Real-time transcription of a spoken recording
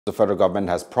The federal government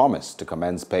has promised to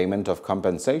commence payment of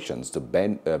compensations to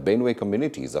Benue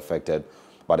communities affected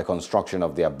by the construction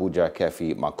of the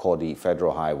Abuja-Keffi-Makurdi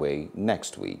federal highway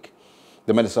next week.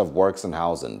 The Minister of Works and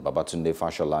Housing, Babatunde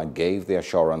Fashola, gave the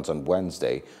assurance on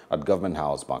Wednesday at Government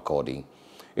House, Makurdi.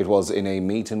 It was in a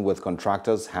meeting with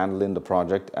contractors handling the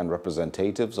project and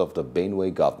representatives of the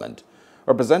Benue government.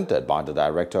 Represented by the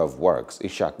Director of Works,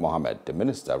 Ishaq Mohammed, the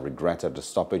minister regretted the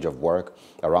stoppage of work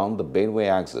around the Benue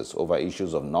axis over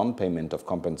issues of non-payment of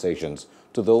compensations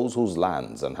to those whose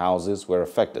lands and houses were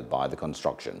affected by the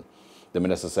construction. The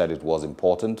minister said it was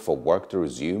important for work to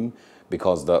resume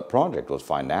because the project was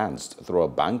financed through a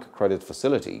bank credit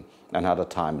facility and had a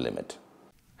time limit.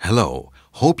 Hello,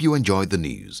 hope you enjoyed the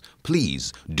news.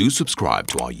 Please do subscribe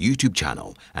to our YouTube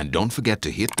channel and don't forget to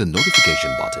hit the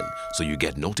notification button so you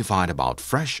get notified about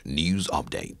fresh news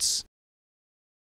updates.